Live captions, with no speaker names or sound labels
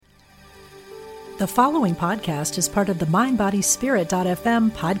The following podcast is part of the MindBodySpirit.fm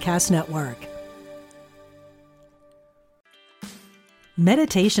podcast network.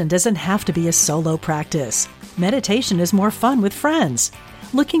 Meditation doesn't have to be a solo practice. Meditation is more fun with friends.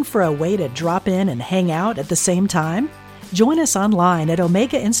 Looking for a way to drop in and hang out at the same time? Join us online at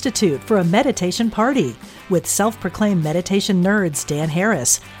Omega Institute for a meditation party with self-proclaimed meditation nerds Dan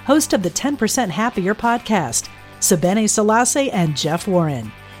Harris, host of the 10% Happier podcast, Sebene Selassie, and Jeff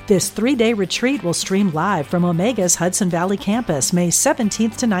Warren. This 3-day retreat will stream live from Omega's Hudson Valley campus May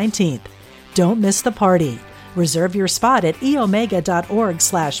 17th to 19th. Don't miss the party. Reserve your spot at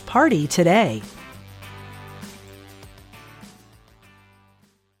eomega.org/party today.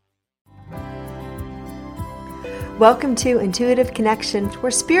 Welcome to Intuitive Connection,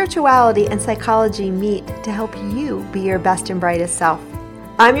 where spirituality and psychology meet to help you be your best and brightest self.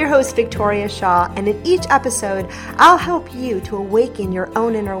 I'm your host, Victoria Shaw, and in each episode, I'll help you to awaken your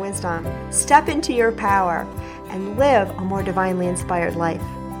own inner wisdom, step into your power, and live a more divinely inspired life.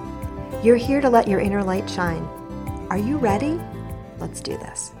 You're here to let your inner light shine. Are you ready? Let's do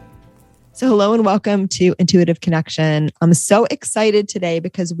this. So hello and welcome to Intuitive Connection. I'm so excited today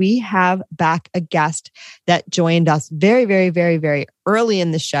because we have back a guest that joined us very early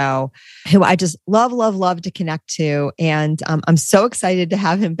in the show, who I just love to connect to. And I'm so excited to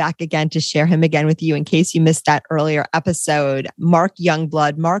have him back again to share him again with you in case you missed that earlier episode. Mark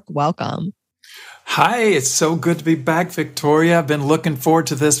Youngblood. Mark, welcome. Hi, it's so good to be back, Victoria. I've been looking forward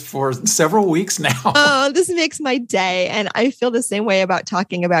to this for several weeks now. Oh, this makes my day. And I feel the same way about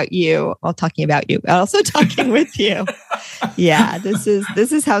talking about you. Well, talking about you, but also talking with you. Yeah, this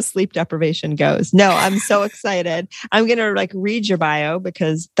is how sleep deprivation goes. No, I'm so excited. I'm going to read your bio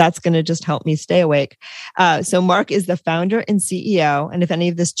because that's going to just help me stay awake. So Mark is the founder and CEO. And if any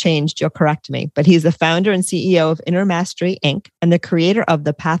of this changed, you'll correct me, but he's the founder and CEO of Inner Mastery, Inc. and the creator of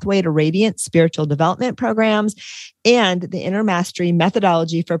the Pathway to Radiant Spiritual Development programs and the Inner Mastery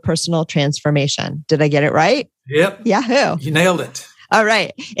methodology for personal transformation. Did I get it right? Yep. Yahoo. You nailed it. All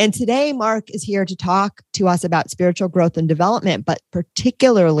right. And today, Mark is here to talk to us about spiritual growth and development, but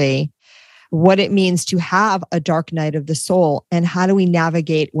particularly what it means to have a dark night of the soul and how do we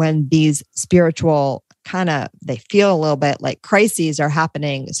navigate when these spiritual they feel a little bit like crises are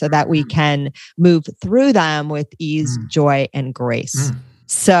happening so that we can move through them with ease, joy, and grace.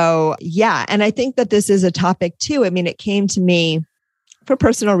 So, yeah. And I think that this is a topic too. I mean, it came to me for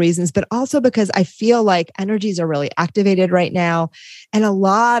personal reasons, but also because I feel like energies are really activated right now. And a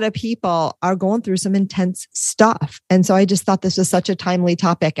lot of people are going through some intense stuff. And so I just thought this was such a timely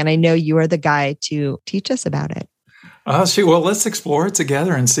topic. And I know you are the guy to teach us about it. Shoot. Well, let's explore it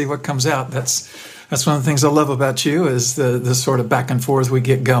together and see what comes out. That's one of the things I love about you is the sort of back and forth we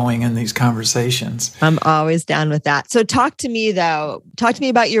get going in these conversations. I'm always down with that. So talk to me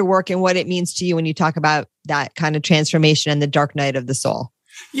about your work and what it means to you when you talk about that kind of transformation and the dark night of the soul.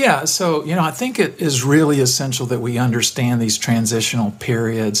 Yeah. So, I think it is really essential that we understand these transitional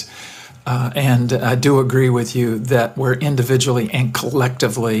periods. And I do agree with you that we're individually and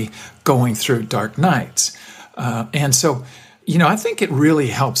collectively going through dark nights. And so, I think it really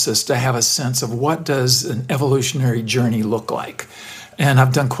helps us to have a sense of what does an evolutionary journey look like. And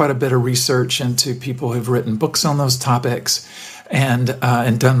I've done quite a bit of research into people who've written books on those topics and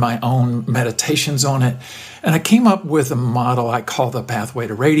done my own meditations on it. And I came up with a model I call the Pathway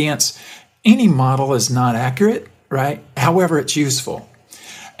to Radiance. Any model is not accurate, right? However, it's useful.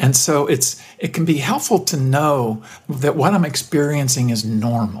 And so it can be helpful to know that what I'm experiencing is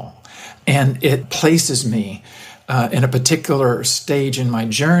normal. And it places me in a particular stage in my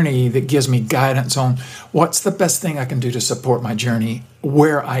journey that gives me guidance on what's the best thing I can do to support my journey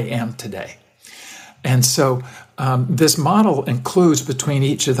where I am today. And so this model includes between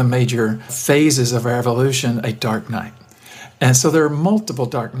each of the major phases of our evolution a dark night. And so there are multiple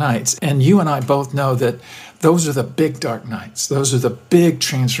dark nights. And you and I both know that those are the big dark nights. Those are the big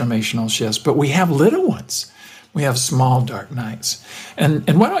transformational shifts. But we have little ones. We have small dark nights. And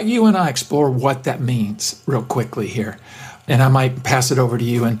why don't you and I explore what that means real quickly here? And I might pass it over to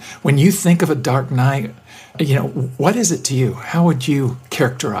you. And when you think of a dark night, what is it to you? How would you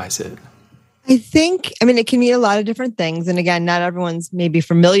characterize it? I think, it can mean a lot of different things. And again, not everyone's maybe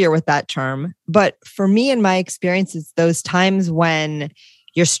familiar with that term. But for me, in my experience, it's those times when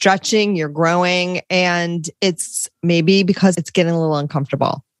you're stretching, you're growing, and it's maybe because it's getting a little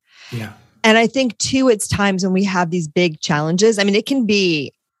uncomfortable. Yeah. And I think too, it's times when we have these big challenges. It can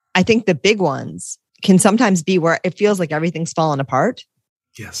be, I think the big ones can sometimes be where it feels like everything's fallen apart.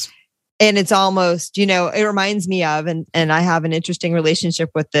 Yes. And it's almost, it reminds me of, and I have an interesting relationship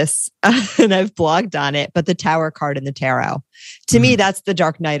with this, and I've blogged on it, but the Tower card in the tarot. To me, that's the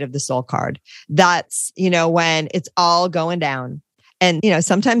dark night of the soul card. That's, when it's all going down. And,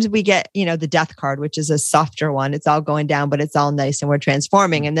 sometimes we get, the Death card, which is a softer one. It's all going down, but it's all nice and we're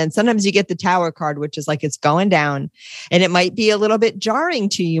transforming. And then sometimes you get the Tower card, which is like it's going down. And it might be a little bit jarring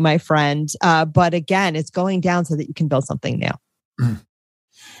to you, my friend. But again, it's going down so that you can build something new. Mm.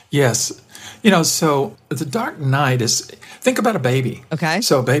 Yes. So the dark night is, think about a baby. Okay.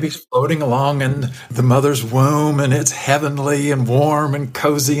 So a baby's floating along in the mother's womb, and it's heavenly and warm and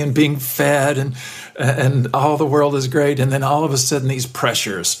cozy and being fed, and all the world is great. And then all of a sudden these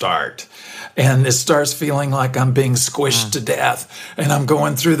pressures start. And it starts feeling like I'm being squished to death, and I'm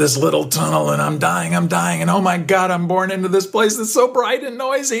going through this little tunnel, and I'm dying. And oh my God, I'm born into this place that's so bright and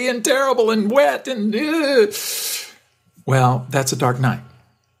noisy and terrible and wet. And well, that's a dark night.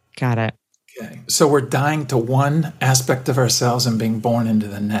 Got it. Okay. So we're dying to one aspect of ourselves and being born into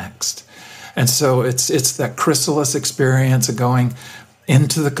the next. And so it's that chrysalis experience of going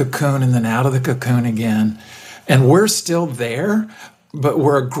into the cocoon and then out of the cocoon again. And we're still there, but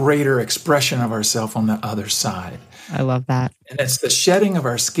we're a greater expression of ourselves on the other side. I love that. And it's the shedding of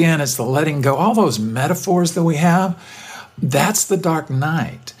our skin, it's the letting go, all those metaphors that we have, that's the dark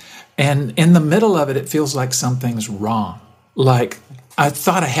night. And in the middle of it, it feels like something's wrong. Like, I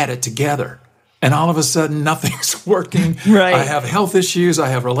thought I had it together, and all of a sudden nothing's working. Right. I have health issues. I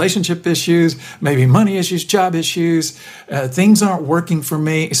have relationship issues, maybe money issues, job issues. Things aren't working for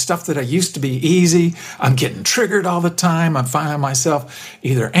me. Stuff that I used to be easy. I'm getting triggered all the time. I'm finding myself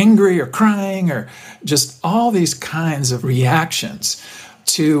either angry or crying or just all these kinds of reactions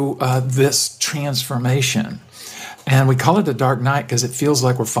to this transformation. And we call it a dark night because it feels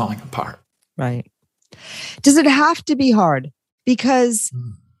like we're falling apart. Right. Does it have to be hard? Because,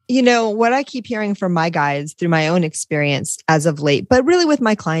 what I keep hearing from my guides through my own experience as of late, but really with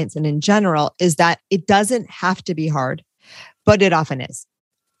my clients and in general, is that it doesn't have to be hard, but it often is.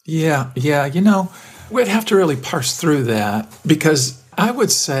 Yeah. We'd have to really parse through that, because I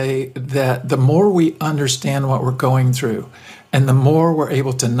would say that the more we understand what we're going through and the more we're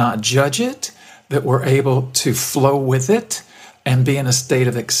able to not judge it, that we're able to flow with it and be in a state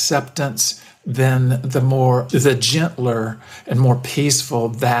of acceptance, then the gentler and more peaceful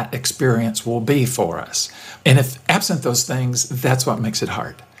that experience will be for us. And if absent those things, that's what makes it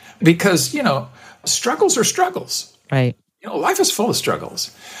hard. Because, struggles are struggles. Right. Life is full of struggles.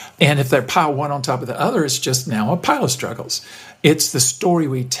 And if they're piled one on top of the other, it's just now a pile of struggles. It's the story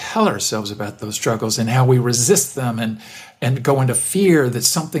we tell ourselves about those struggles and how we resist them and go into fear that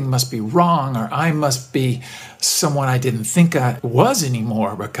something must be wrong, or I must be someone I didn't think I was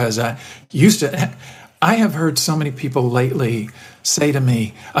anymore because I used to. I have heard so many people lately say to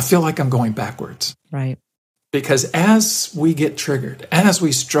me, I feel like I'm going backwards. Right. Because as we get triggered, as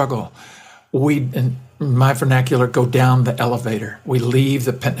we struggle, we, in my vernacular, go down the elevator. We leave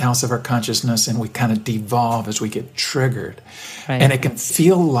the penthouse of our consciousness and we kind of devolve as we get triggered. Right. And it can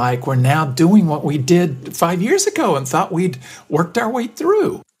feel like we're now doing what we did 5 years ago and thought we'd worked our way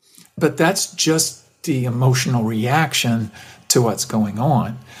through. But that's just the emotional reaction to what's going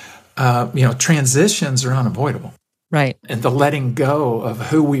on. Transitions are unavoidable. Right. And the letting go of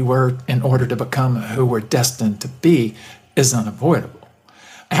who we were in order to become who we're destined to be is unavoidable.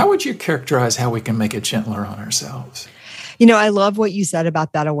 How would you characterize how we can make it gentler on ourselves? I love what you said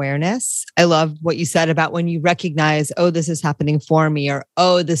about that awareness. I love what you said about when you recognize, oh, this is happening for me, or,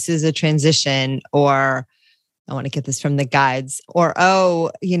 oh, this is a transition, or I want to get this from the guides, or,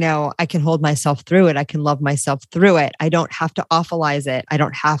 oh, I can hold myself through it. I can love myself through it. I don't have to awfulize it. I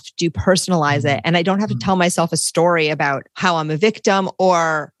don't have to personalize it. And I don't have to tell myself a story about how I'm a victim,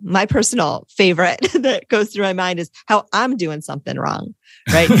 or my personal favorite that goes through my mind is how I'm doing something wrong.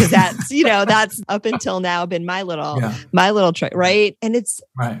 Right. Because that's, that's up until now been my little trick. Right. And it's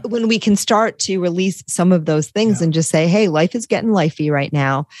when we can start to release some of those things and just say, hey, life is getting lifey right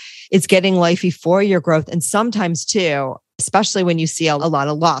now. It's getting lifey for your growth. And sometimes too, especially when you see a lot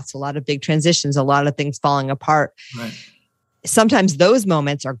of loss, a lot of big transitions, a lot of things falling apart. Right. Sometimes those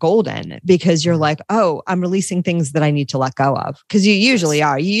moments are golden because you're like, oh, I'm releasing things that I need to let go of. Because you usually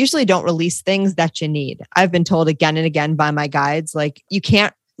are. You usually don't release things that you need. I've been told again and again by my guides, like, you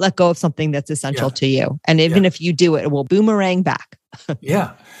can't let go of something that's essential to you. And even if you do, it will boomerang back.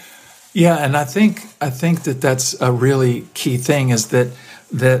 Yeah. And I think that that's a really key thing, is that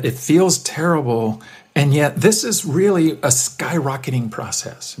it feels terrible. And yet this is really a skyrocketing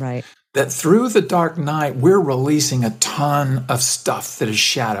process. Right. that through the dark night, we're releasing a ton of stuff that is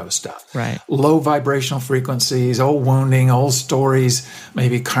shadow stuff. Right. Low vibrational frequencies, old wounding, old stories,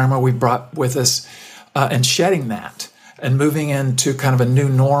 maybe karma we brought with us, and shedding that and moving into kind of a new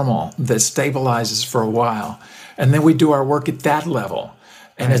normal that stabilizes for a while. And then we do our work at that level.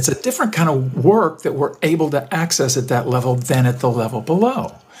 And it's a different kind of work that we're able to access at that level than at the level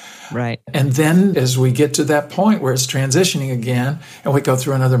below. Right. And then as we get to that point where it's transitioning again, and we go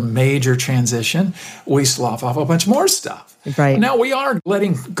through another major transition, we slough off a bunch more stuff. Right. Now we are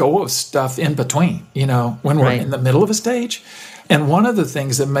letting go of stuff in between, when we're in the middle of a stage. And one of the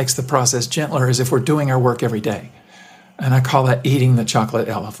things that makes the process gentler is if we're doing our work every day. And I call that eating the chocolate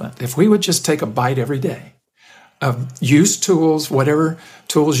elephant. If we would just take a bite every day, use tools, whatever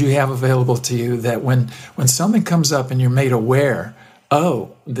tools you have available to you, that when something comes up and you're made aware,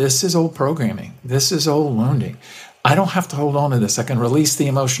 oh, this is old programming. This is old wounding. I don't have to hold on to this. I can release the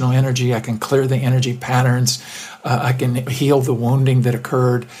emotional energy. I can clear the energy patterns. I can heal the wounding that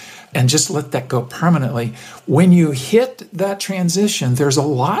occurred and just let that go permanently. When you hit that transition, there's a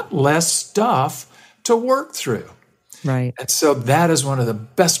lot less stuff to work through. Right. And so that is one of the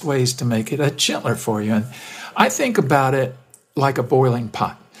best ways to make it gentler for you. And I think about it like a boiling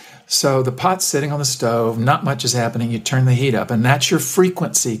pot. So the pot's sitting on the stove, not much is happening, you turn the heat up, and that's your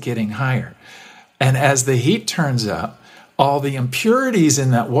frequency getting higher. And as the heat turns up, all the impurities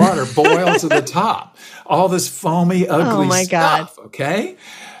in that water boil to the top. All this foamy, ugly stuff, okay?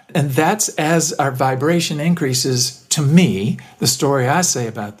 And that's as our vibration increases. To me, the story I say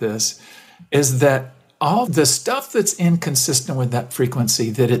about this is that all the stuff that's inconsistent with that frequency,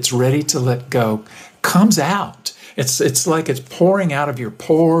 that it's ready to let go, comes out. It's like it's pouring out of your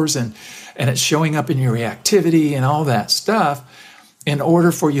pores and it's showing up in your reactivity and all that stuff in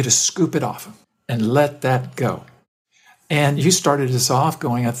order for you to scoop it off and let that go. And you started us off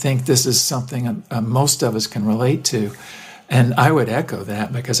going, I think this is something most of us can relate to. And I would echo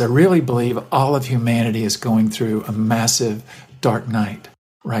that because I really believe all of humanity is going through a massive dark night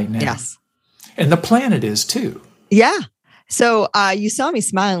right now. Yes. And the planet is too. Yeah. So you saw me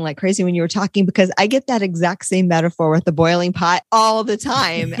smiling like crazy when you were talking because I get that exact same metaphor with the boiling pot all the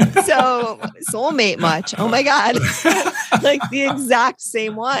time. So soulmate much. Oh my God. Like the exact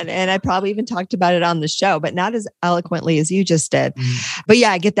same one. And I probably even talked about it on the show, but not as eloquently as you just did. But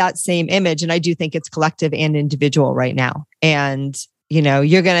yeah, I get that same image. And I do think it's collective and individual right now. And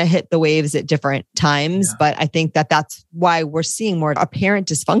you're going to hit the waves at different times, but I think that's why we're seeing more apparent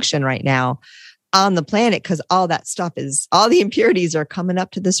dysfunction right now on the planet, because all the impurities are coming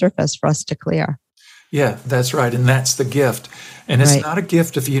up to the surface for us to clear. Yeah, that's right. And that's the gift. And it's not a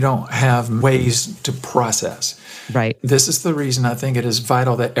gift if you don't have ways to process. Right. This is the reason I think it is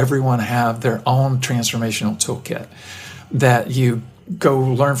vital that everyone have their own transformational toolkit, that you go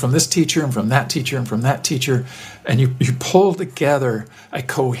learn from this teacher and from that teacher and from that teacher, and you pull together a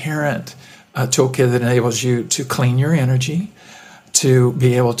coherent toolkit that enables you to clean your energy, to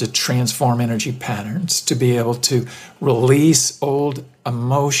be able to transform energy patterns, to be able to release old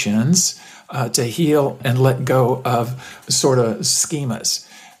emotions, to heal and let go of sort of schemas,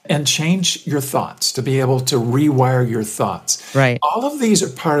 and change your thoughts, to be able to rewire your thoughts. Right. All of these are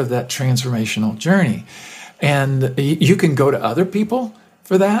part of that transformational journey. And you can go to other people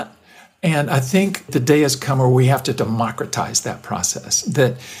for that. And I think the day has come where we have to democratize that process,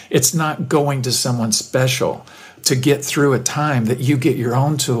 that it's not going to someone special to get through a time, that you get your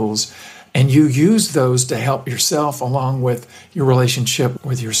own tools and you use those to help yourself along with your relationship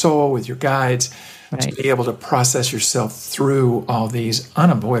with your soul, with your guides, to be able to process yourself through all these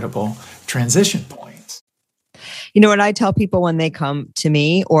unavoidable transition points. What I tell people when they come to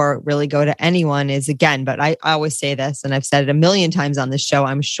me or really go to anyone is, again, but I always say this, and I've said it a million times on this show,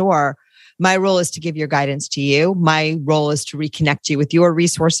 I'm sure, my role is to give your guidance to you. My role is to reconnect you with your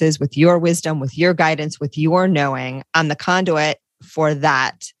resources, with your wisdom, with your guidance, with your knowing. I'm the conduit for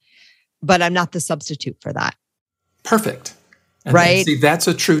that, but I'm not the substitute for that. Perfect. And right? See, that's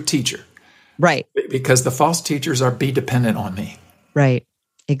a true teacher. Right. Because the false teachers are be dependent on me. Right.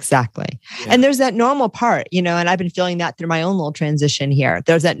 Exactly. Yeah. And there's that normal part, and I've been feeling that through my own little transition here.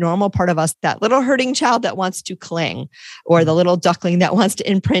 There's that normal part of us, that little hurting child that wants to cling, or the little duckling that wants to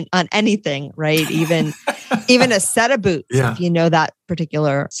imprint on anything, right? Even a set of boots, if you know that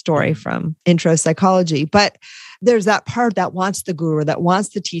particular story from intro psychology. But there's that part that wants the guru, that wants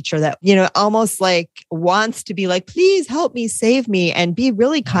the teacher, that, almost like wants to be like, please help me, save me, and be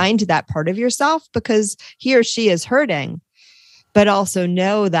really kind to that part of yourself because he or she is hurting. But also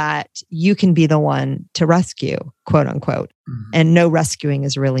know that you can be the one to rescue, quote unquote. And no rescuing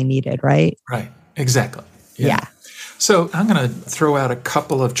is really needed, right? Right. Exactly. Yeah. So I'm going to throw out a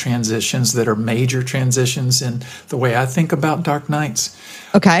couple of transitions that are major transitions in the way I think about dark nights.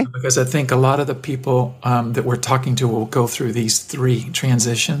 Okay. Because I think a lot of the people that we're talking to will go through these 3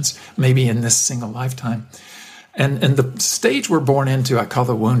 transitions, maybe in this single lifetime. And the stage we're born into, I call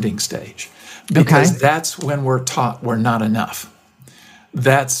the wounding stage, because that's when we're taught we're not enough.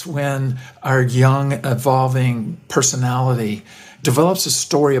 That's when our young, evolving personality develops a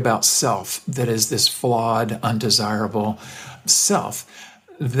story about self that is this flawed, undesirable self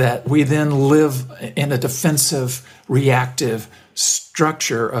that we then live in a defensive, reactive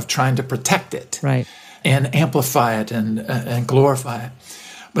structure of trying to protect it, right, and amplify it and glorify it.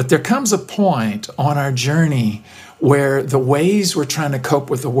 But there comes a point on our journey where the ways we're trying to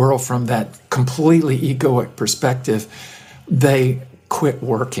cope with the world from that completely egoic perspective, they quit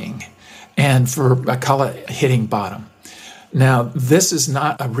working. And I call it hitting bottom. Now, this is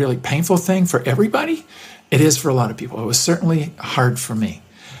not a really painful thing for everybody. It is for a lot of people. It was certainly hard for me.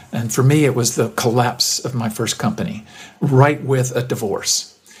 And for me, it was the collapse of my first company, right with a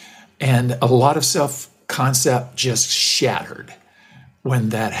divorce. And a lot of self-concept just shattered when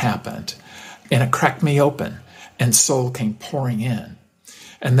that happened. And it cracked me open, and soul came pouring in.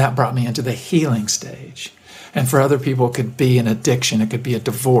 And that brought me into the healing stage. And for other people, it could be an addiction. It could be a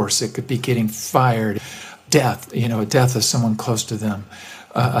divorce. It could be getting fired, death, a death of someone close to them,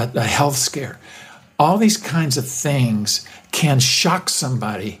 a health scare. All these kinds of things can shock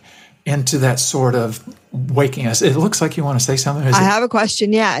somebody into that sort of waking us. It looks like you want to say something. I have a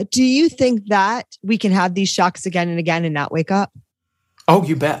question. Yeah. Do you think that we can have these shocks again and again and not wake up? Oh,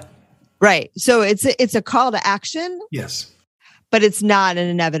 you bet. Right. So it's a call to action. Yes. But it's not an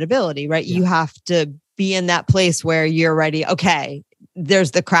inevitability, right? Yeah. You have to be in that place where you're ready. Okay,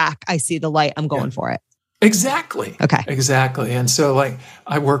 there's the crack. I see the light. I'm going for it. Exactly. Okay. Exactly. And so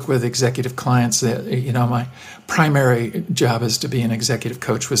I work with executive clients that, my primary job is to be an executive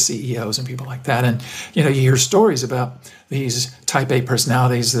coach with CEOs and people like that. And, you hear stories about these type A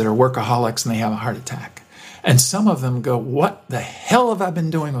personalities that are workaholics and they have a heart attack. And some of them go, what the hell have I been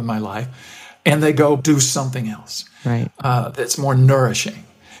doing with my life? And they go do something else. Right. That's more nourishing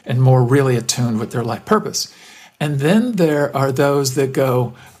and more really attuned with their life purpose. And then there are those that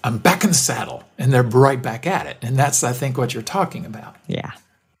go, I'm back in the saddle, and they're right back at it. And that's, I think, what you're talking about. Yeah.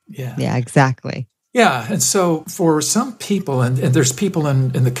 Yeah. Yeah, exactly. Yeah. And so for some people, and there's people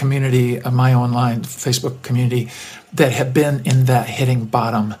in the community, my online Facebook community, that have been in that hitting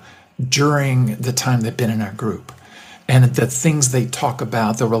bottom during the time they've been in our group. And the things they talk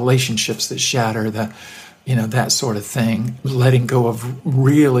about, the relationships that shatter, that sort of thing, letting go of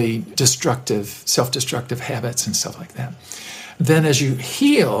really destructive, self-destructive habits and stuff like that. Then as you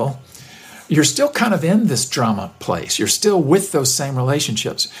heal, you're still kind of in this drama place. You're still with those same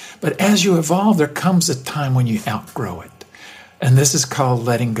relationships. But as you evolve, there comes a time when you outgrow it. And this is called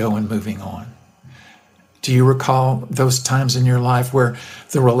letting go and moving on. Do you recall those times in your life where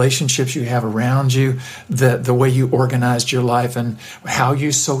the relationships you have around you, the way you organized your life and how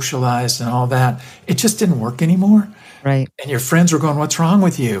you socialized and all that, it just didn't work anymore? Right. And your friends were going, what's wrong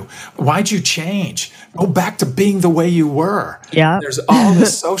with you? Why'd you change? Go back to being the way you were. Yeah. There's all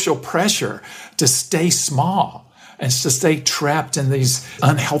this social pressure to stay small and to stay trapped in these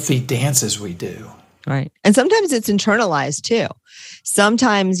unhealthy dances we do. Right. And sometimes it's internalized too.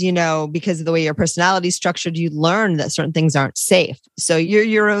 Sometimes, because of the way your personality is structured, you learn that certain things aren't safe. So you're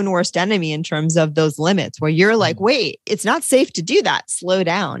your own worst enemy in terms of those limits where you're like, wait, it's not safe to do that. Slow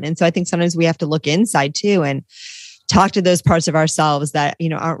down. And so I think sometimes we have to look inside too and talk to those parts of ourselves that,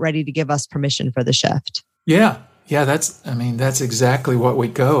 aren't ready to give us permission for the shift. Yeah. Yeah, that's exactly what we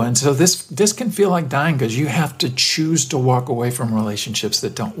go. And so this can feel like dying because you have to choose to walk away from relationships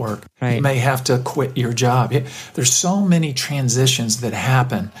that don't work. Right. You may have to quit your job. There's so many transitions that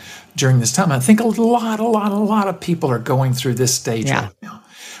happen during this time. I think a lot of people are going through this stage right now,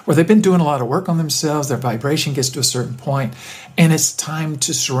 where they've been doing a lot of work on themselves. Their vibration gets to a certain point, and it's time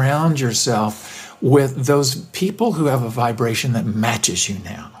to surround yourself with those people who have a vibration that matches you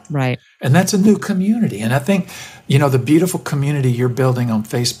now. Right. And that's a new community. And I think, the beautiful community you're building on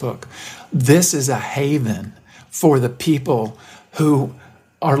Facebook, this is a haven for the people who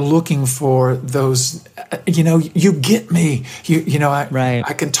are looking for those, you get me,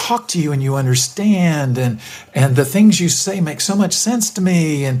 I can talk to you and you understand. And the things you say make so much sense to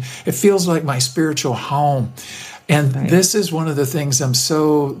me. And it feels like my spiritual home. And this is one of the things I'm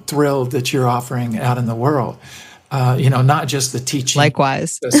so thrilled that you're offering out in the world. Not just the teaching,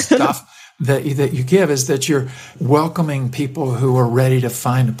 likewise, the stuff that you give, is that you're welcoming people who are ready to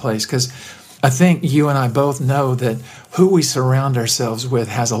find a place. Because I think you and I both know that who we surround ourselves with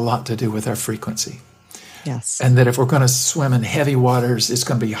has a lot to do with our frequency. Yes. And that if we're going to swim in heavy waters, it's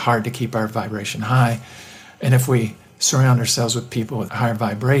going to be hard to keep our vibration high. And if we surround ourselves with people with higher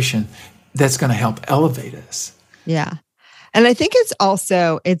vibration, that's going to help elevate us. Yeah. And I think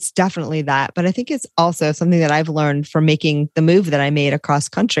it's definitely that, but I think it's also something that I've learned from making the move that I made across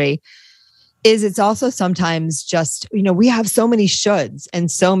country is it's also sometimes just, we have so many shoulds and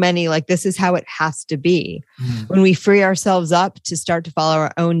so many, like, this is how it has to be. When we free ourselves up to start to follow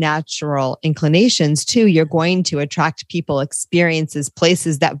our own natural inclinations too, you're going to attract people, experiences,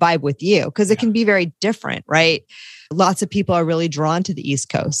 places that vibe with you, because it can be very different, right? Lots of people are really drawn to the East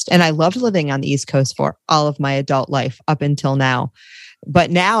Coast. And I loved living on the East Coast for all of my adult life up until now.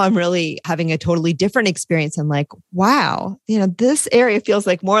 But now I'm really having a totally different experience. I'm like, wow, this area feels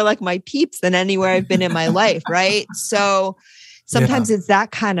like more like my peeps than anywhere I've been in my life, right? So sometimes it's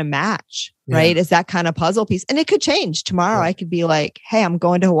that kind of match, right? It's that kind of puzzle piece. And it could change. Tomorrow I could be like, hey, I'm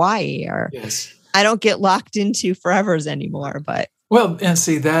going to Hawaii, or I don't get locked into forevers anymore. But well, and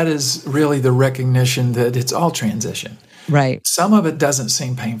see, that is really the recognition that it's all transition. Right. Some of it doesn't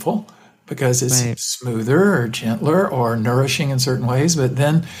seem painful, because it's smoother or gentler or nourishing in certain ways. But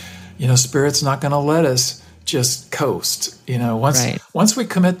then, Spirit's not going to let us just coast. Once we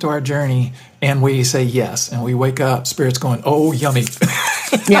commit to our journey and we say yes, and we wake up, Spirit's going, oh, yummy.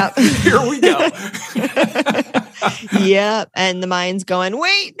 Yep. Here we go. Yep. And the mind's going,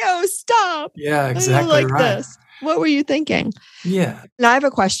 wait, no, stop. Yeah, exactly I like right. this. What were you thinking? Yeah. And I have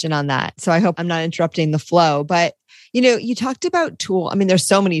a question on that. So I hope I'm not interrupting the flow, but you talked about there's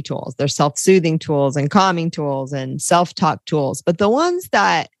so many tools. There's self-soothing tools and calming tools and self-talk tools. But the ones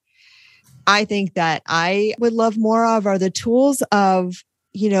that I think that I would love more of are the tools of,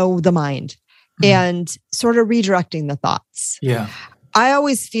 the mind and sort of redirecting the thoughts. Yeah. I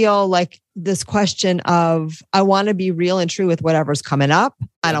always feel like this question of, I want to be real and true with whatever's coming up.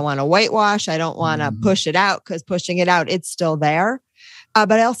 I don't want to whitewash. I don't want to push it out, because pushing it out, it's still there.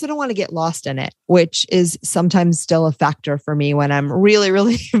 But I also don't want to get lost in it, which is sometimes still a factor for me when I'm really,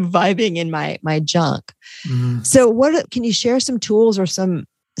 really vibing in my junk. So can you share some tools or some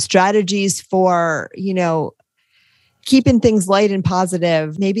strategies for, keeping things light and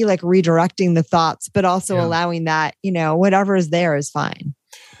positive, maybe like redirecting the thoughts, but also allowing that, whatever is there is fine.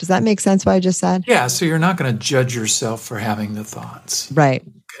 Does that make sense what I just said? Yeah. So you're not going to judge yourself for having the thoughts. Right.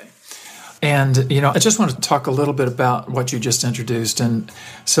 Okay. And, I just want to talk a little bit about what you just introduced. And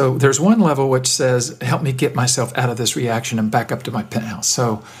so there's one level which says, help me get myself out of this reaction and back up to my penthouse.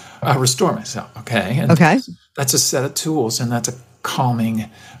 So I restore myself. Okay. And that's a set of tools, and that's a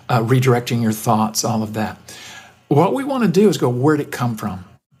calming, redirecting your thoughts, all of that. What we want to do is go, where'd it come from?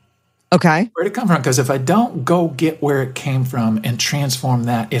 Okay. Where'd it come from? Because if I don't go get where it came from and transform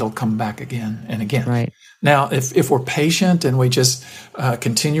that, it'll come back again and again. Right. Now, if we're patient and we just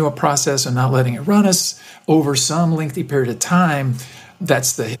continue a process and not letting it run us over some lengthy period of time,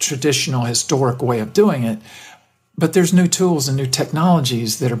 that's the traditional historic way of doing it. But there's new tools and new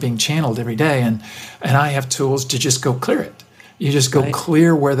technologies that are being channeled every day. And I have tools to just go clear it. You just go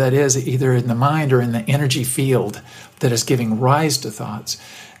clear where that is, either in the mind or in the energy field that is giving rise to thoughts.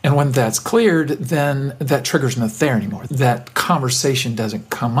 And when that's cleared, then that trigger's not there anymore. That conversation doesn't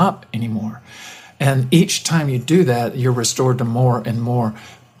come up anymore. And each time you do that, you're restored to more and more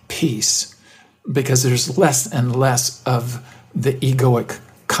peace, because there's less and less of the egoic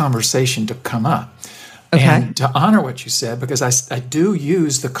conversation to come up. Okay. And to honor what you said, because I do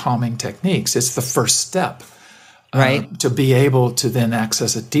use the calming techniques. It's the first step. To be able to then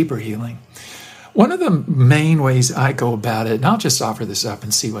access a deeper healing. One of the main ways I go about it, and I'll just offer this up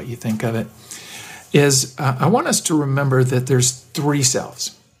and see what you think of it, is I want us to remember that there's three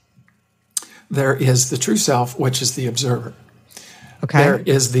selves. There is the true self, which is the observer. Okay. There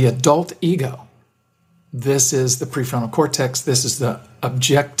is the adult ego. This is the prefrontal cortex. This is the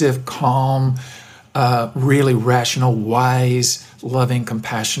objective, calm, really rational, wise, loving,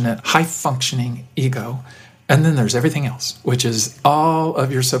 compassionate, high-functioning ego. And then there's everything else, which is all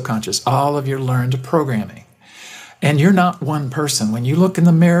of your subconscious, all of your learned programming. And you're not one person. When you look in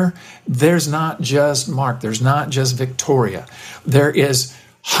the mirror, there's not just Mark, there's not just Victoria. There is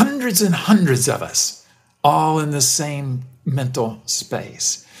hundreds and hundreds of us, all in the same mental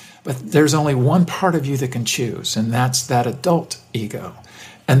space. But there's only one part of you that can choose, and that's that adult ego.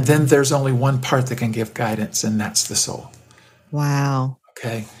 And then there's only one part that can give guidance, and that's the soul. Wow.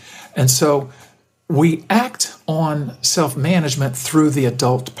 Okay. And so we act on self-management through the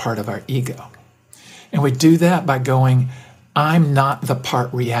adult part of our ego. And we do that by going, I'm not the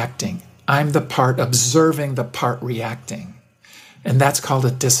part reacting. I'm the part observing the part reacting. And that's called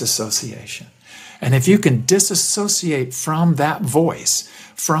a disassociation. And if you can disassociate from that voice,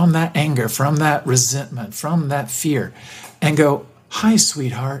 from that anger, from that resentment, from that fear, and go, "Hi,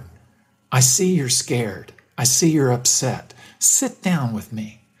 sweetheart. I see you're scared. I see you're upset. Sit down with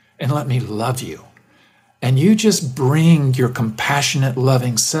me and let me love you." And you just bring your compassionate,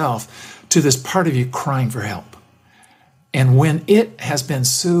 loving self to this part of you crying for help. And when it has been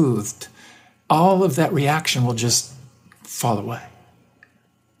soothed, all of that reaction will just fall away.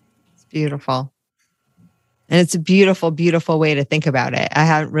 It's beautiful. And it's a beautiful, beautiful way to think about it. I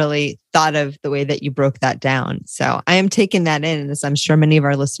haven't really thought of the way that you broke that down. So I am taking that in, as I'm sure many of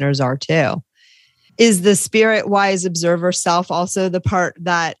our listeners are too. Is the spirit wise observer self also the part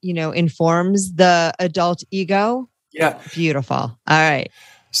that, informs the adult ego? Yeah. Beautiful. All right.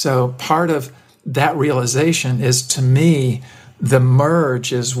 So part of that realization is, to me, the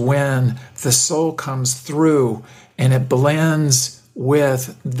merge is when the soul comes through and it blends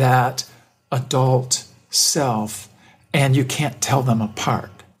with that adult self, and you can't tell them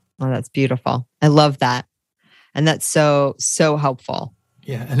apart. Oh, that's beautiful. I love that. And that's so, so helpful.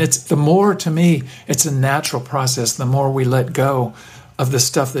 Yeah. And it's the more, to me, it's a natural process. The more we let go of the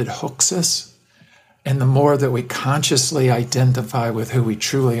stuff that hooks us, and the more that we consciously identify with who we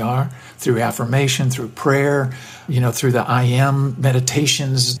truly are through affirmation, through prayer, through the I am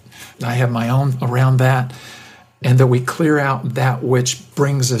meditations. I have my own around that. And that we clear out that which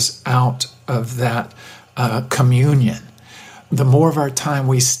brings us out of that communion. The more of our time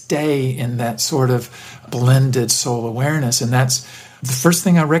we stay in that sort of blended soul awareness. And that's the first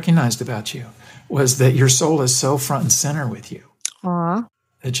thing I recognized about you, was that your soul is so front and center with you. Aww.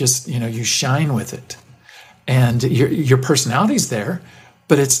 It just, you shine with it. And your personality's there,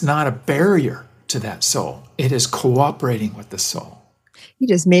 but it's not a barrier to that soul. It is cooperating with the soul. You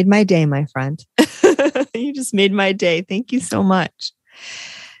just made my day, my friend. You just made my day. Thank you so much.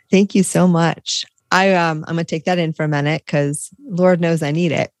 Thank you so much. I'm going to take that in for a minute, because Lord knows I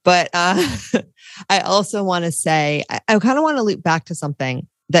need it. But I also want to say, I kind of want to loop back to something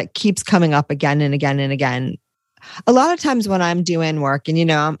that keeps coming up again and again and again. A lot of times when I'm doing work,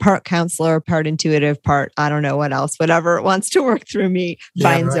 and I'm part counselor, part intuitive, part I don't know what else, whatever wants to work through me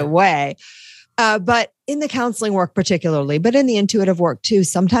finds a way. But in the counseling work particularly, but in the intuitive work too,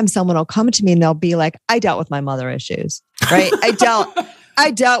 sometimes someone will come to me and they'll be like, "I dealt with my mother issues, right? I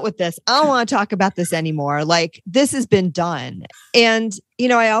dealt with this. I don't want to talk about this anymore. Like, this has been done." And,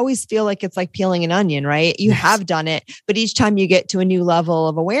 I always feel like it's like peeling an onion, right? You have done it, but each time you get to a new level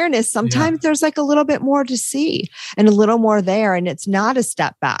of awareness, sometimes there's like a little bit more to see and a little more there. And it's not a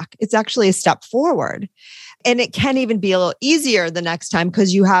step back. It's actually a step forward. And it can even be a little easier the next time,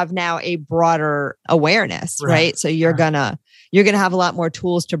 because you have now a broader awareness, right? So you're gonna have a lot more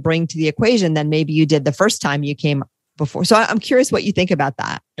tools to bring to the equation than maybe you did the first time you came before. So I'm curious what you think about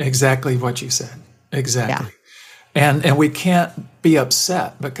that. Exactly what you said. Exactly. Yeah. And we can't be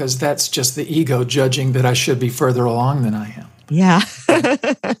upset, because that's just the ego judging that I should be further along than I am. Yeah.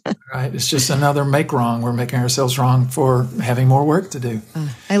 Right. It's just another make wrong. We're making ourselves wrong for having more work to do.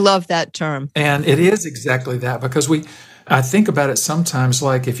 I love that term. And it is exactly that, because I think about it sometimes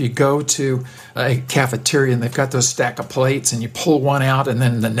like if you go to a cafeteria and they've got those stack of plates and you pull one out and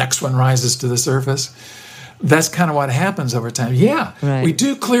then the next one rises to the surface. That's kind of what happens over time. Yeah, right. We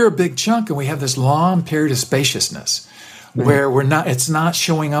do clear a big chunk and we have this long period of spaciousness where it's not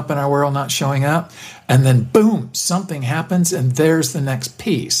showing up in our world, not showing up. And then boom, something happens and there's the next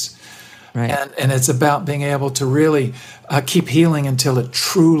piece. Right. And it's about being able to really keep healing until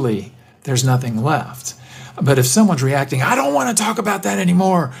there's nothing left. But if someone's reacting, "I don't want to talk about that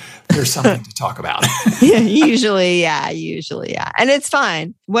anymore," there's something to talk about. Usually, yeah. And it's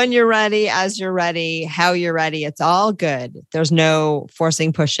fine. When you're ready, as you're ready, how you're ready, it's all good. There's no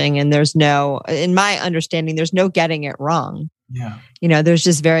forcing, pushing, and in my understanding, there's no getting it wrong. Yeah. There's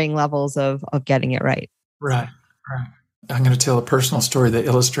just varying levels of getting it right. Right. I'm going to tell a personal story that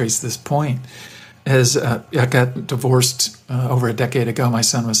illustrates this point. As I got divorced over a decade ago, my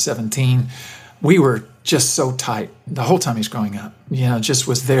son was 17. We were just so tight the whole time he's growing up. Just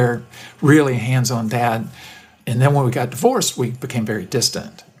was there, really hands-on dad. And then when we got divorced, we became very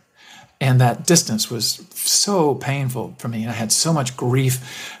distant. And that distance was so painful for me. And I had so much grief,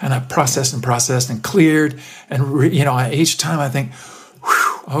 and I processed and cleared. And, each time I think,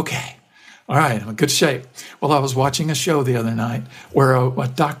 okay, all right, I'm in good shape. Well, I was watching a show the other night where a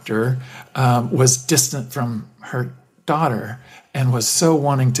doctor was distant from her daughter and was so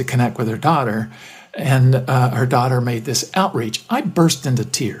wanting to connect with her daughter. And her daughter made this outreach. I burst into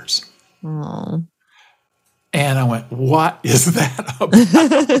tears. Aww. And I went, "What is that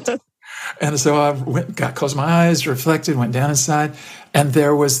about?" And so I closed my eyes, reflected, went down inside, and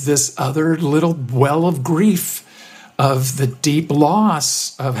there was this other little well of grief of the deep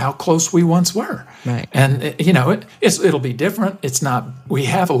loss of how close we once were. Right. And, it'll be different. It's not, we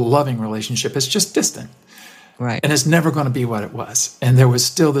have a loving relationship. It's just distant. Right. And it's never going to be what it was. And there was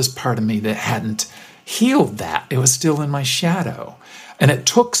still this part of me that hadn't healed that. It was still in my shadow. And it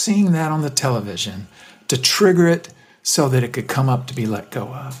took seeing that on the television to trigger it so that it could come up to be let go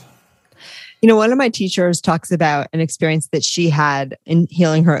of. One of my teachers talks about an experience that she had in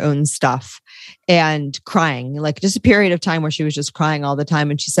healing her own stuff and crying, like just a period of time where she was just crying all the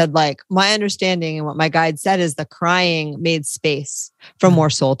time. And she said, like, my understanding and what my guide said is the crying made space for more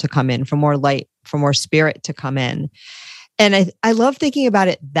soul to come in, for more light, for more spirit to come in. And I love thinking about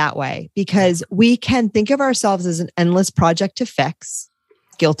it that way, because we can think of ourselves as an endless project to fix.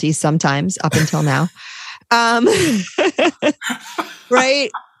 Guilty sometimes up until now.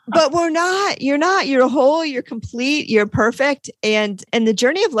 Right? But we're not. You're not. You're whole. You're complete. You're perfect. And the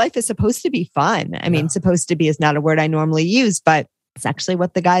journey of life is supposed to be fun. I mean, supposed to be is not a word I normally use, but it's actually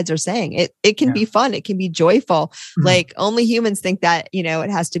what the guides are saying. It can be fun. It can be joyful. Mm-hmm. Like only humans think that,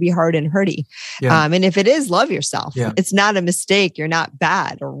 it has to be hard and hurty. Yeah. And if it is, love yourself. Yeah. It's not a mistake. You're not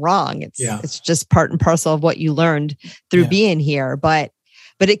bad or wrong. It's just part and parcel of what you learned through being here. But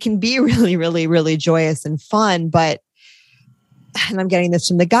it can be really, really, really joyous and fun. And I'm getting this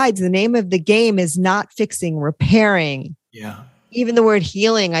from the guides, the name of the game is not fixing, repairing. Yeah. Even the word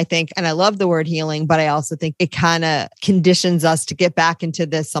healing, I think, and I love the word healing, but I also think it kind of conditions us to get back into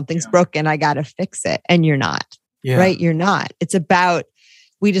this, something's broken, I got to fix it. And you're not, right? You're not. It's about,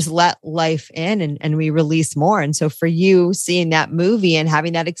 we just let life in and we release more. And so for you seeing that movie and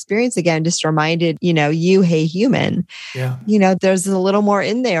having that experience again, just reminded, you, hey, human, there's a little more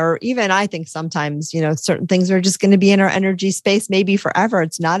in there. Or even I think sometimes, certain things are just going to be in our energy space, maybe forever.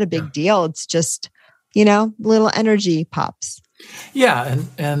 It's not a big deal. It's just, little energy pops. Yeah.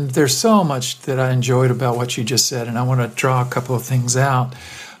 And there's so much that I enjoyed about what you just said. And I want to draw a couple of things out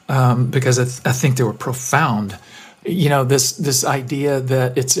because I think they were profound. This idea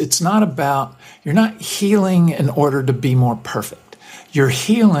that it's not about, you're not healing in order to be more perfect. You're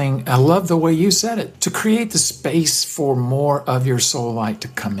healing, I love the way you said it, to create the space for more of your soul light to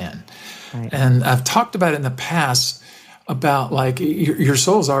come in. Right. And I've talked about it in the past about like your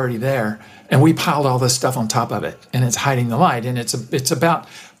soul's already there and we piled all this stuff on top of it and it's hiding the light. And it's about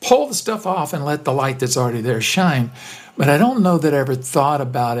pull the stuff off and let the light that's already there shine. But I don't know that I ever thought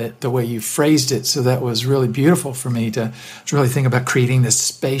about it the way you phrased it. So that was really beautiful for me to really think about creating this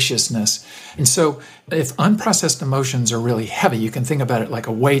spaciousness. And so if unprocessed emotions are really heavy, you can think about it like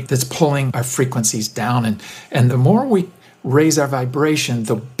a weight that's pulling our frequencies down. And the more we raise our vibration,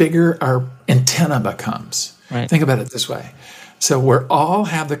 the bigger our antenna becomes. Right. Think about it this way. So we all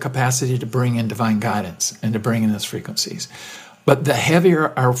have the capacity to bring in divine guidance and to bring in those frequencies. But the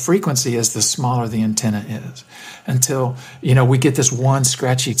heavier our frequency is, the smaller the antenna is. Until, we get this one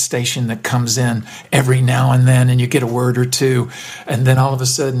scratchy station that comes in every now and then, and you get a word or two, and then all of a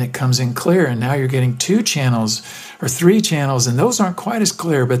sudden it comes in clear, and now you're getting 2 channels or 3 channels, and those aren't quite as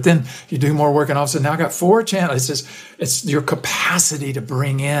clear, but then you do more work, and all of a sudden now I got 4 channels. It's your capacity to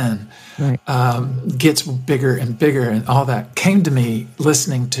bring in gets bigger and bigger, and all that came to me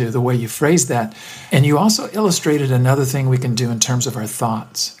listening to the way you phrased that. And you also illustrated another thing we can do in terms of our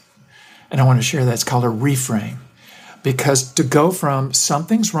thoughts. And I want to share that. It's called a reframe. Because to go from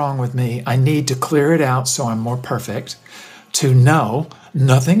something's wrong with me, I need to clear it out so I'm more perfect, to no,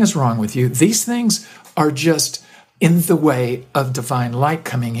 nothing is wrong with you. These things are just in the way of divine light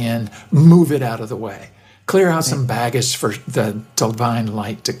coming in. Move it out of the way. Clear out some baggage for the divine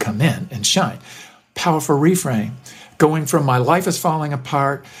light to come in and shine. Powerful reframe. Going from my life is falling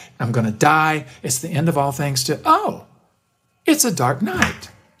apart, I'm going to die, it's the end of all things, to, oh, it's a dark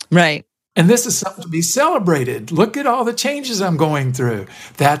night. Right. And this is something to be celebrated. Look at all the changes I'm going through.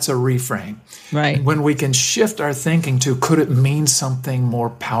 That's a reframe. Right. And when we can shift our thinking to, could it mean something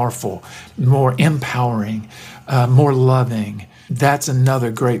more powerful, more empowering, more loving? That's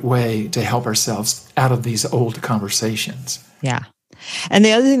another great way to help ourselves out of these old conversations. Yeah. And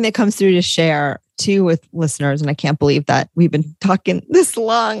the other thing that comes through to share too with listeners, and I can't believe that we've been talking this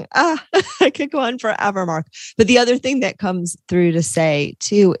long. I could go on forever, Mark. But the other thing that comes through to say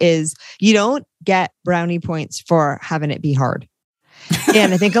too is you don't get brownie points for having it be hard.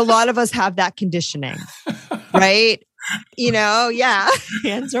 And I think a lot of us have that conditioning, right?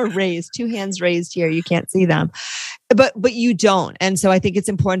 Hands are raised, 2 hands raised here. You can't see them, but you don't. And so I think it's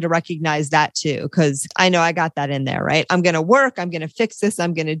important to recognize that too, because I know I got that in there, right? I'm going to work, I'm going to fix this,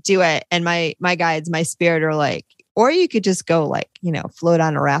 I'm going to do it. And my guides, my spirit are like, or you could just go float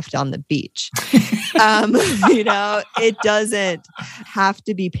on a raft on the beach. It doesn't have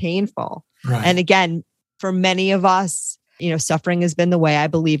to be painful. Right. And again, for many of us, suffering has been the way, I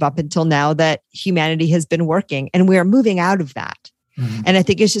believe, up until now that humanity has been working, and we are moving out of that. Mm-hmm. And I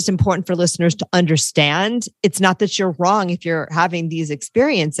think it's just important for listeners to understand it's not that you're wrong if you're having these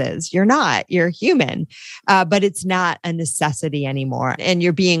experiences. You're not. You're human. But it's not a necessity anymore. And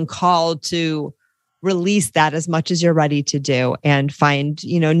you're being called to release that as much as you're ready to do and find,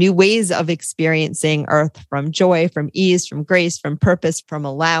 new ways of experiencing earth, from joy, from ease, from grace, from purpose, from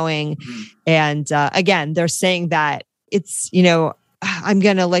allowing. Mm-hmm. And again, they're saying that it's, I'm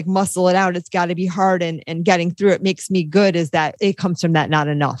going to muscle it out. It's got to be hard, and getting through it makes me good, is that it comes from that not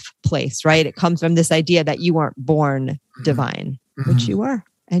enough place, right? It comes from this idea that you weren't born divine, mm-hmm. which you are,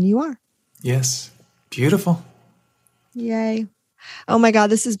 and you are. Yes. Beautiful. Yay. Oh my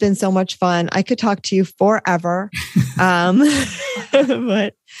God, this has been so much fun. I could talk to you forever.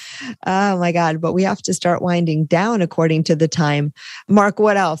 But oh my God, but we have to start winding down according to the time. Mark,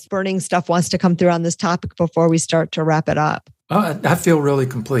 what else? Burning stuff wants to come through on this topic before we start to wrap it up. I feel really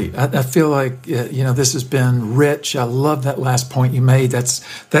complete. I feel like, this has been rich. I love that last point you made.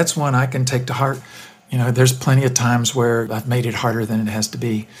 That's one I can take to heart. There's plenty of times where I've made it harder than it has to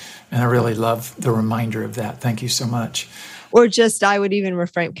be. And I really love the reminder of that. Thank you so much. Or just, I would even can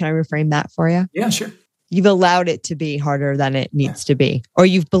I reframe that for you? Yeah, sure. You've allowed it to be harder than it needs to be, or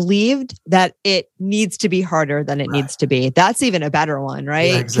you've believed that it needs to be harder than it needs to be. That's even a better one,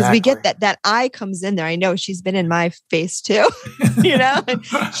 right? Because we get that I comes in there. I know she's been in my face too,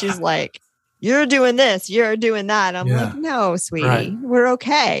 she's like, you're doing this, you're doing that. I'm like, no, sweetie, we're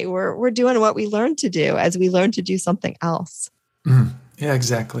okay. We're doing what we learned to do as we learn to do something else. Mm. Yeah,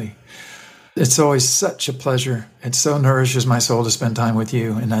 exactly. It's always such a pleasure. It so nourishes my soul to spend time with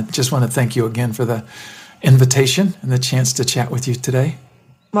you. And I just want to thank you again for the invitation and the chance to chat with you today.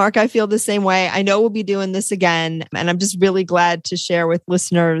 Mark, I feel the same way. I know we'll be doing this again. And I'm just really glad to share with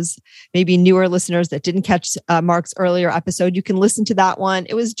listeners, maybe newer listeners that didn't catch Mark's earlier episode. You can listen to that one.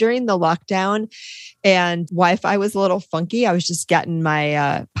 It was during the lockdown and Wi-Fi was a little funky. I was just getting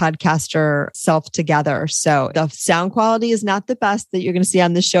my podcaster self together. So the sound quality is not the best that you're going to see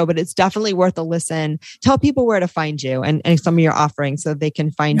on this show, but it's definitely worth a listen. Tell people where to find you and some of your offerings so they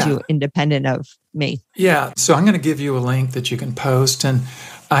can find you independent of me. Yeah. So I'm going to give you a link that you can post. And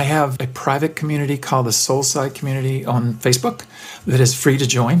I have a private community called the Soulside Community on Facebook that is free to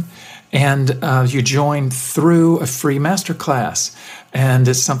join. And you join through a free masterclass. And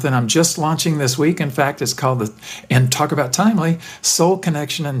it's something I'm just launching this week. In fact, it's called and talk about timely, Soul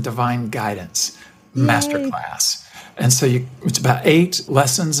Connection and Divine Guidance Masterclass. And so it's about 8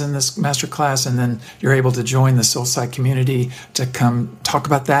 lessons in this masterclass, and then you're able to join the Soulside community to come talk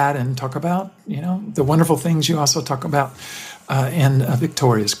about that and talk about, the wonderful things you also talk about in a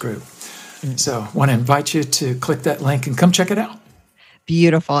Victoria's group. So I want to invite you to click that link and come check it out.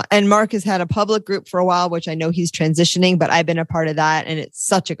 Beautiful. And Mark has had a public group for a while, which I know he's transitioning, but I've been a part of that, and it's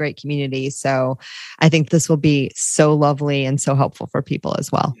such a great community. So I think this will be so lovely and so helpful for people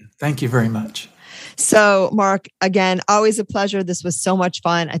as well. Thank you very much. So, Mark, again, always a pleasure. This was so much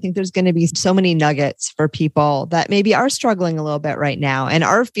fun. I think there's going to be so many nuggets for people that maybe are struggling a little bit right now and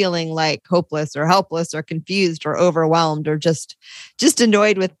are feeling like hopeless or helpless or confused or overwhelmed or just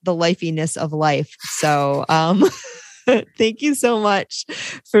annoyed with the lifeiness of life. So, thank you so much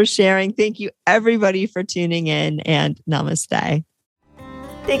for sharing. Thank you, everybody, for tuning in, and namaste.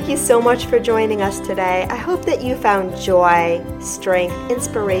 Thank you so much for joining us today. I hope that you found joy, strength,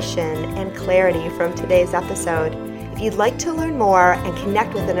 inspiration, and clarity from today's episode. If you'd like to learn more and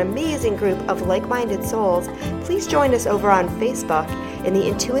connect with an amazing group of like-minded souls, please join us over on Facebook in the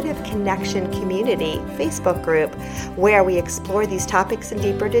Intuitive Connection Community Facebook group, where we explore these topics in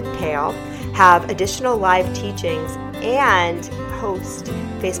deeper detail, have additional live teachings, and host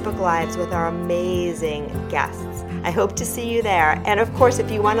Facebook Lives with our amazing guests. I hope to see you there. And of course,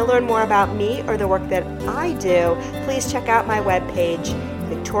 if you want to learn more about me or the work that I do, please check out my webpage,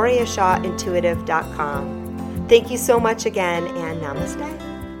 victoriashawintuitive.com. Thank you so much again, and namaste.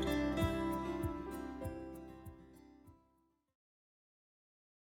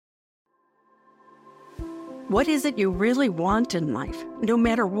 What is it you really want in life? No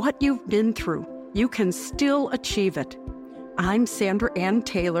matter what you've been through, you can still achieve it. I'm Sandra Ann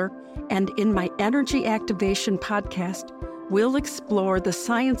Taylor, and in my Energy Activation podcast, we'll explore the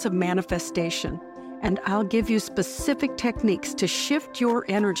science of manifestation, and I'll give you specific techniques to shift your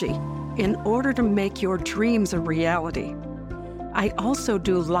energy in order to make your dreams a reality. I also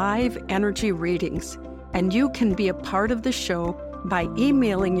do live energy readings, and you can be a part of the show by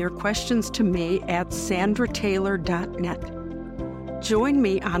emailing your questions to me at sandrataylor.net. Join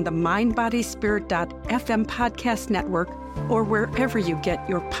me on the mindbodyspirit.fm podcast network or wherever you get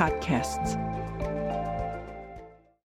your podcasts.